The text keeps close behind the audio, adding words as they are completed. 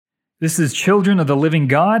This is Children of the Living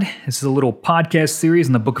God. This is a little podcast series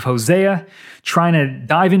in the book of Hosea, trying to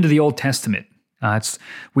dive into the Old Testament.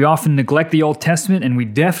 We often neglect the Old Testament, and we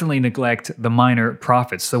definitely neglect the minor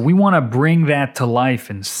prophets. So we want to bring that to life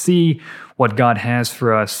and see what God has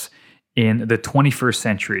for us in the 21st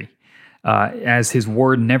century, as His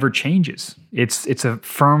Word never changes. It's a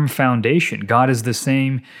firm foundation. God is the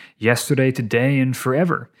same yesterday, today, and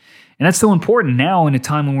forever. And that's so important now in a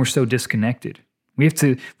time when we're so disconnected. We have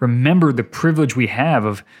to remember the privilege we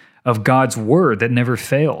have of God's Word that never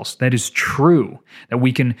fails, that is true, that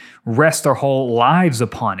we can rest our whole lives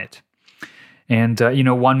upon it. And,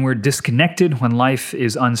 when we're disconnected, when life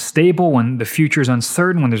is unstable, when the future is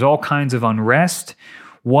uncertain, when there's all kinds of unrest,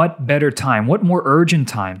 what better time, what more urgent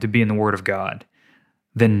time to be in the Word of God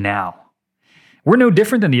than now? We're no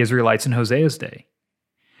different than the Israelites in Hosea's day.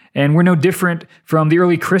 And we're no different from the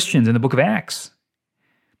early Christians in the book of Acts.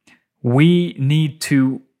 We need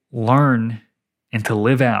to learn and to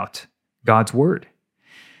live out God's Word.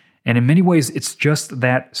 And in many ways, it's just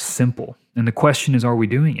that simple. And the question is, are we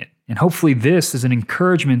doing it? And hopefully this is an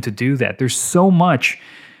encouragement to do that. There's so much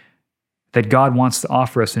that God wants to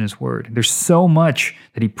offer us in His Word. There's so much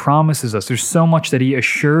that He promises us. There's so much that He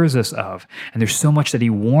assures us of. And there's so much that He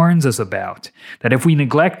warns us about, that if we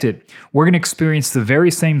neglect it, we're going to experience the very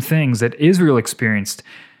same things that Israel experienced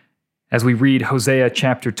as we read Hosea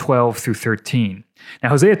chapter 12 through 13. Now,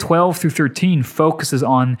 Hosea 12 through 13 focuses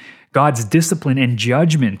on God's discipline and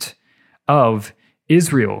judgment of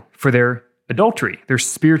Israel for their adultery, their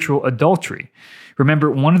spiritual adultery.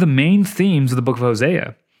 Remember, one of the main themes of the book of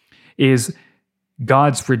Hosea is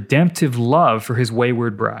God's redemptive love for His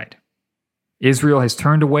wayward bride. Israel has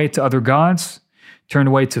turned away to other gods, turned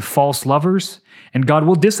away to false lovers, and God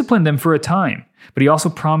will discipline them for a time. But He also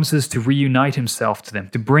promises to reunite Himself to them,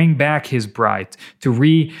 to bring back His bride, to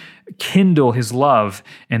rekindle His love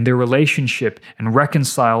and their relationship and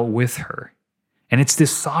reconcile with her. And it's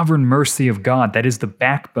this sovereign mercy of God that is the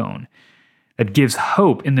backbone that gives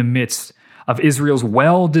hope in the midst of Israel's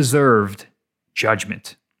well-deserved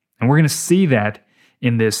judgment. And we're going to see that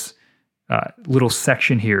in this little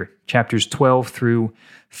section here, chapters 12 through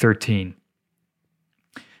 13.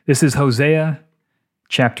 This is Hosea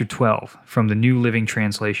chapter 12 from the New Living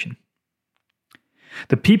Translation.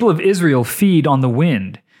 The people of Israel feed on the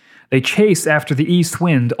wind. They chase after the east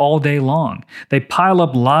wind all day long. They pile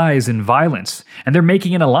up lies and violence, and they're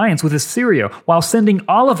making an alliance with Assyria while sending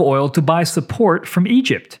olive oil to buy support from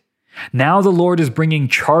Egypt. Now the Lord is bringing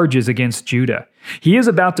charges against Judah. He is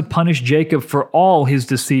about to punish Jacob for all his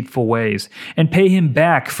deceitful ways and pay him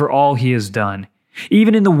back for all he has done.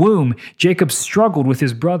 Even in the womb, Jacob struggled with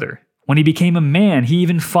his brother. When he became a man, he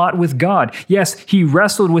even fought with God. Yes, he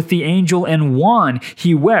wrestled with the angel and won.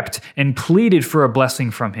 He wept and pleaded for a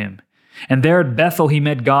blessing from Him. And there at Bethel he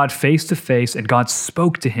met God face to face, and God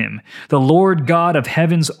spoke to him. The Lord God of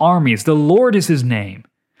heaven's armies, the Lord is His name.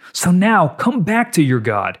 So now come back to your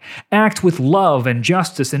God. Act with love and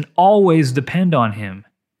justice and always depend on Him.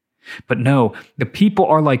 But no, the people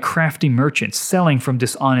are like crafty merchants selling from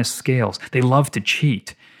dishonest scales. They love to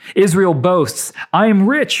cheat. Israel boasts, I am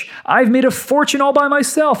rich. I've made a fortune all by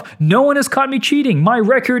myself. No one has caught me cheating. My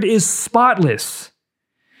record is spotless.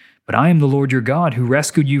 But I am the Lord your God who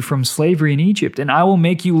rescued you from slavery in Egypt, and I will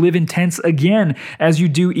make you live in tents again, as you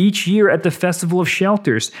do each year at the festival of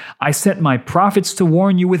shelters. I sent my prophets to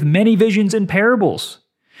warn you with many visions and parables.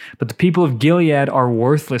 But the people of Gilead are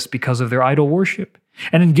worthless because of their idol worship.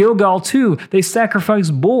 And in Gilgal, too, they sacrifice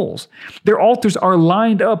bulls. Their altars are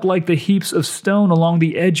lined up like the heaps of stone along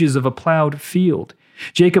the edges of a plowed field.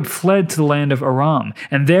 Jacob fled to the land of Aram,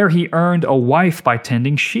 and there he earned a wife by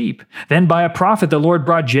tending sheep. Then by a prophet the Lord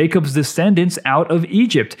brought Jacob's descendants out of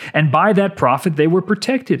Egypt, and by that prophet they were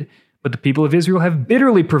protected. But the people of Israel have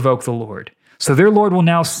bitterly provoked the Lord. So their Lord will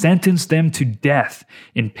now sentence them to death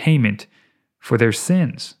in payment for their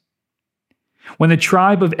sins. When the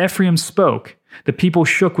tribe of Ephraim spoke, the people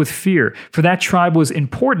shook with fear, for that tribe was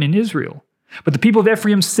important in Israel. But the people of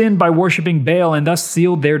Ephraim sinned by worshiping Baal and thus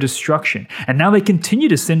sealed their destruction. And now they continue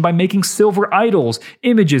to sin by making silver idols,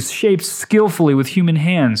 images shaped skillfully with human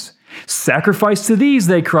hands. Sacrifice to these,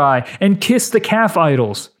 they cry, and kiss the calf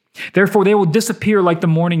idols. Therefore they will disappear like the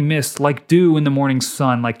morning mist, like dew in the morning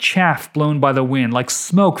sun, like chaff blown by the wind, like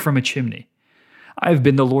smoke from a chimney. I have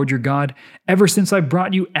been the Lord your God ever since I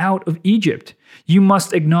brought you out of Egypt. You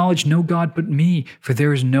must acknowledge no God but me, for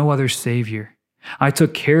there is no other Savior. I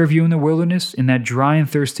took care of you in the wilderness, in that dry and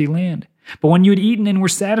thirsty land. But when you had eaten and were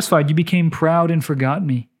satisfied, you became proud and forgot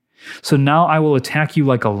me. So now I will attack you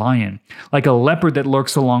like a lion, like a leopard that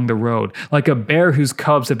lurks along the road, like a bear whose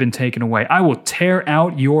cubs have been taken away. I will tear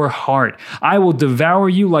out your heart. I will devour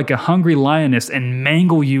you like a hungry lioness and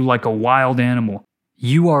mangle you like a wild animal.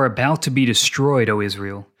 You are about to be destroyed, O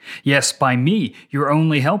Israel. Yes, by me, your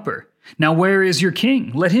only helper. Now where is your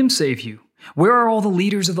king? Let him save you. Where are all the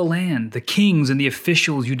leaders of the land, the kings and the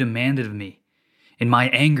officials you demanded of me? In my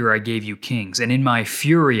anger I gave you kings, and in my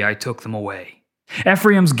fury I took them away.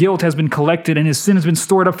 Ephraim's guilt has been collected, and his sin has been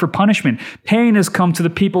stored up for punishment. Pain has come to the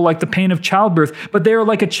people like the pain of childbirth, but they are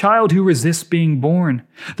like a child who resists being born.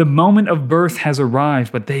 The moment of birth has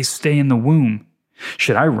arrived, but they stay in the womb.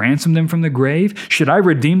 Should I ransom them from the grave? Should I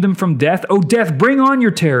redeem them from death? O death, bring on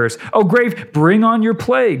your terrors. O grave, bring on your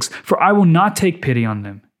plagues, for I will not take pity on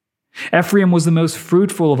them. Ephraim was the most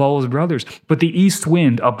fruitful of all his brothers, but the east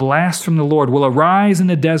wind, a blast from the Lord, will arise in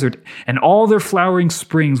the desert, and all their flowering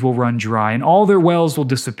springs will run dry, and all their wells will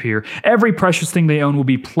disappear. Every precious thing they own will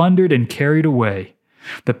be plundered and carried away.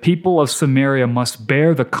 The people of Samaria must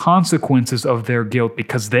bear the consequences of their guilt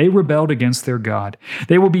because they rebelled against their God.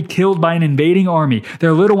 They will be killed by an invading army,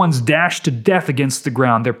 their little ones dashed to death against the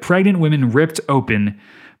ground, their pregnant women ripped open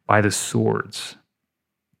by the swords.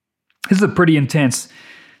 This is a pretty intense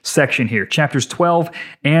section here. Chapters 12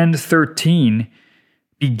 and 13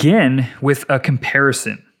 begin with a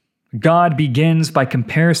comparison. God begins by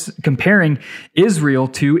comparing Israel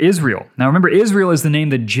to Israel. Now remember, Israel is the name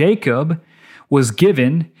that Jacob was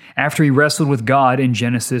given after he wrestled with God in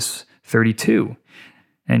Genesis 32.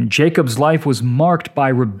 And Jacob's life was marked by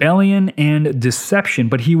rebellion and deception,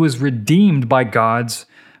 but he was redeemed by God's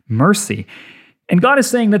mercy. And God is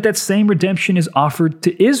saying that that same redemption is offered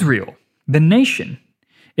to Israel, the nation,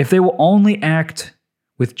 if they will only act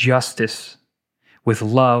with justice, with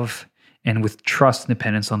love, and with trust and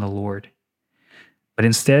dependence on the Lord. But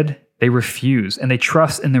instead, they refuse, and they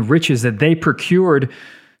trust in the riches that they procured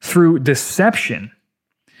through deception.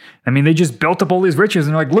 I mean, they just built up all these riches,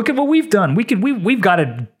 and they're like, look at what we've done. We've got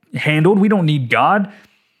it handled. We don't need God.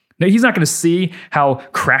 No, he's not going to see how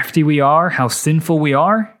crafty we are, how sinful we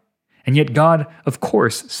are. And yet God, of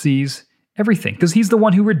course, sees everything because he's the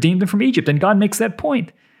one who redeemed them from Egypt. And God makes that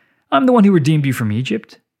point. I'm the one who redeemed you from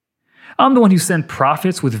Egypt. I'm the one who sent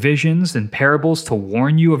prophets with visions and parables to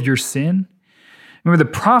warn you of your sin. Remember, the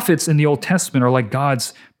prophets in the Old Testament are like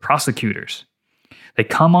God's prosecutors. They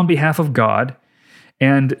come on behalf of God,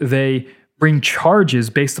 and they bring charges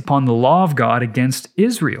based upon the law of God against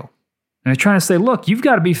Israel. And they're trying to say, look, you've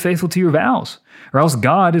got to be faithful to your vows, or else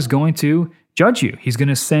God is going to judge you. He's going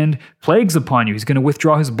to send plagues upon you. He's going to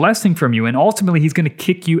withdraw his blessing from you, and ultimately he's going to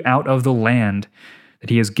kick you out of the land that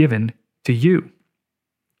he has given to you.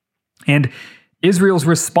 And Israel's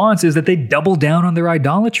response is that they double down on their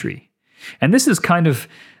idolatry. And this is kind of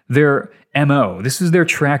their MO. This is their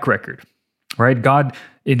track record, right? God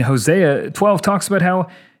in Hosea 12 talks about how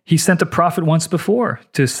he sent a prophet once before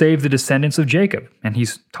to save the descendants of Jacob. And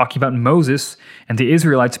he's talking about Moses and the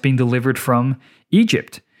Israelites being delivered from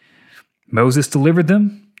Egypt. Moses delivered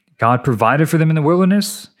them. God provided for them in the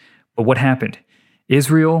wilderness. But what happened?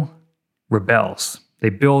 Israel rebels. They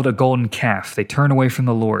build a golden calf. They turn away from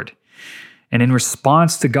the Lord. And in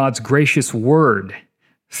response to God's gracious word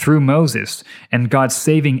through Moses and God's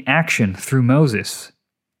saving action through Moses,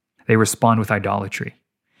 they respond with idolatry.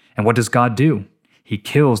 And what does God do? He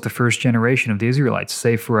kills the first generation of the Israelites,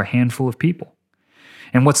 save for a handful of people.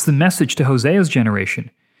 And what's the message to Hosea's generation?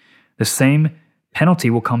 The same penalty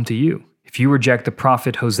will come to you. If you reject the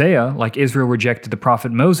prophet Hosea, like Israel rejected the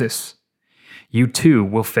prophet Moses, you too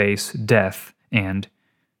will face death and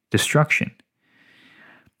destruction.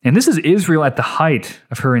 And this is Israel at the height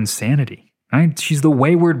of her insanity. Right? She's the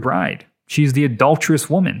wayward bride. She's the adulterous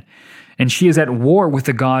woman. And she is at war with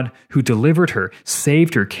the God who delivered her,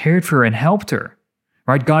 saved her, cared for her, and helped her.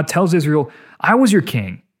 Right? God tells Israel, I was your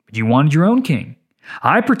king, but you wanted your own king.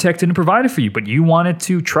 I protected and provided for you, but you wanted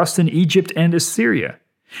to trust in Egypt and Assyria.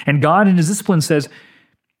 And God in his discipline says,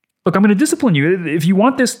 look, I'm going to discipline you. If you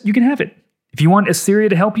want this, you can have it. If you want Assyria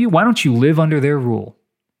to help you, why don't you live under their rule?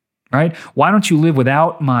 Right? Why don't you live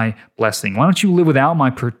without my blessing? Why don't you live without my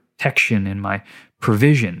protection and my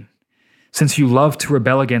provision? Since you love to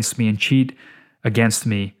rebel against me and cheat against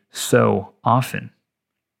me so often.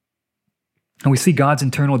 And we see God's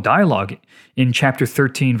internal dialogue in chapter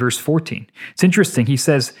 13, verse 14. It's interesting. He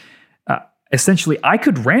says, essentially, I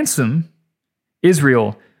could ransom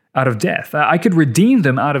Israel out of death. I could redeem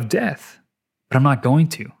them out of death, but I'm not going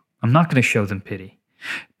to. I'm not going to show them pity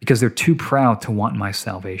because they're too proud to want my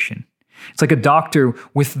salvation. It's like a doctor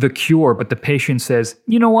with the cure, but the patient says,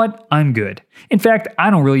 you know what? I'm good. In fact,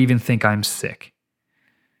 I don't really even think I'm sick.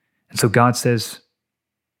 And so God says,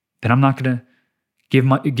 then I'm not going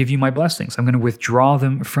to give you my blessings. I'm going to withdraw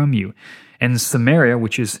them from you. And Samaria,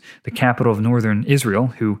 which is the capital of northern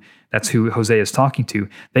Israel, that's who Hosea is talking to,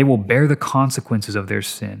 they will bear the consequences of their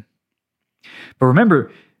sin. But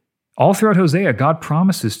remember, all throughout Hosea, God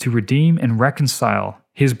promises to redeem and reconcile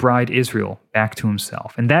his bride Israel back to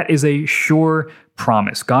himself. And that is a sure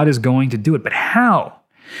promise. God is going to do it. But how?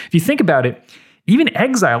 If you think about it, even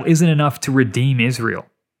exile isn't enough to redeem Israel.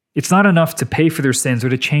 It's not enough to pay for their sins or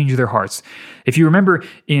to change their hearts. If you remember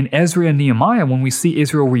in Ezra and Nehemiah, when we see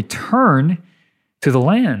Israel return to the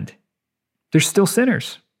land, they're still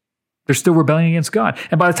sinners. They're still rebelling against God.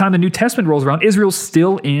 And by the time the New Testament rolls around, Israel's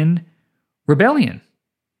still in rebellion.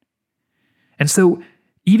 And so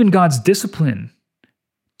even God's discipline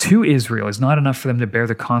to Israel is not enough for them to bear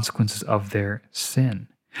the consequences of their sin.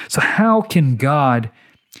 So how can God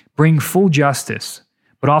bring full justice,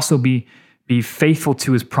 but also be faithful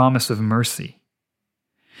to his promise of mercy?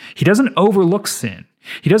 He doesn't overlook sin.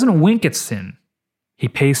 He doesn't wink at sin. He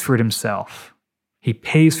pays for it himself. He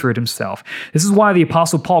pays for it himself. This is why the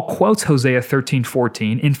Apostle Paul quotes Hosea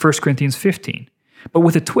 13:14 in 1 Corinthians 15, but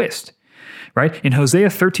with a twist, right? In Hosea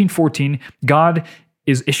 13:14, God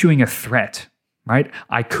is issuing a threat, right?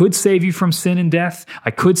 I could save you from sin and death.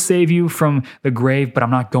 I could save you from the grave, but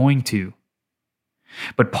I'm not going to.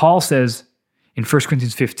 But Paul says in 1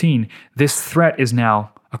 Corinthians 15, this threat is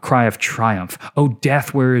now a cry of triumph. Oh,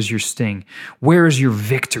 death, where is your sting? Where is your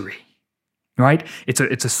victory? Right? It's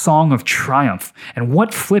a song of triumph. And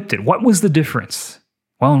what flipped it? What was the difference?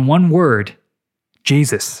 Well, in one word,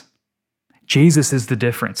 Jesus. Jesus is the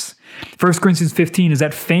difference. 1 Corinthians 15 is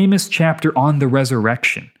that famous chapter on the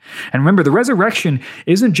resurrection. And remember, the resurrection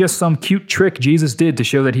isn't just some cute trick Jesus did to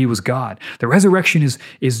show that he was God. The resurrection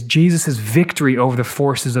is Jesus' victory over the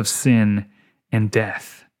forces of sin and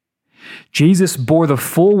death. Jesus bore the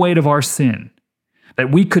full weight of our sin that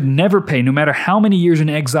we could never pay, no matter how many years in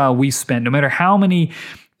exile we spent, no matter how many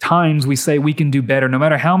times we say we can do better, no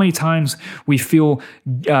matter how many times we feel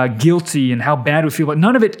guilty and how bad we feel, but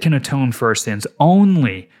none of it can atone for our sins.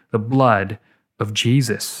 Only the blood of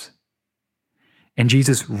Jesus. And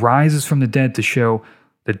Jesus rises from the dead to show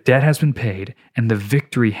the debt has been paid and the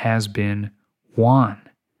victory has been won.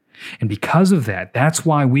 And because of that, that's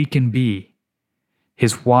why we can be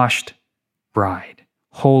his washed bride,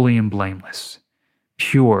 holy and blameless,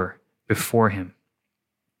 pure before him.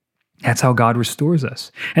 That's how God restores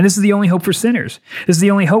us. And this is the only hope for sinners. This is the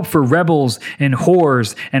only hope for rebels and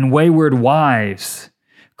whores and wayward wives.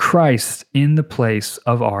 Christ in the place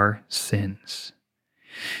of our sins.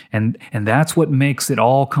 And that's what makes it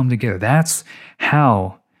all come together. That's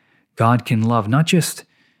how God can love not just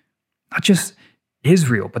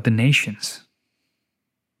Israel, but the nations.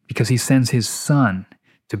 Because he sends his Son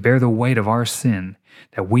to bear the weight of our sin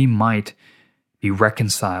that we might be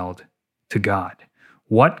reconciled to God.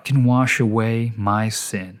 What can wash away my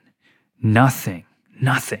sin? Nothing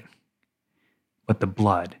but the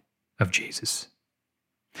blood of Jesus.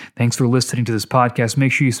 Thanks for listening to this podcast.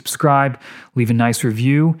 Make sure you subscribe, leave a nice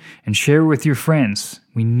review, and share it with your friends.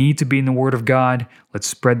 We need to be in the Word of God. Let's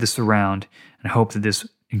spread this around, and I hope that this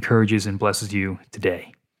encourages and blesses you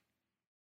today.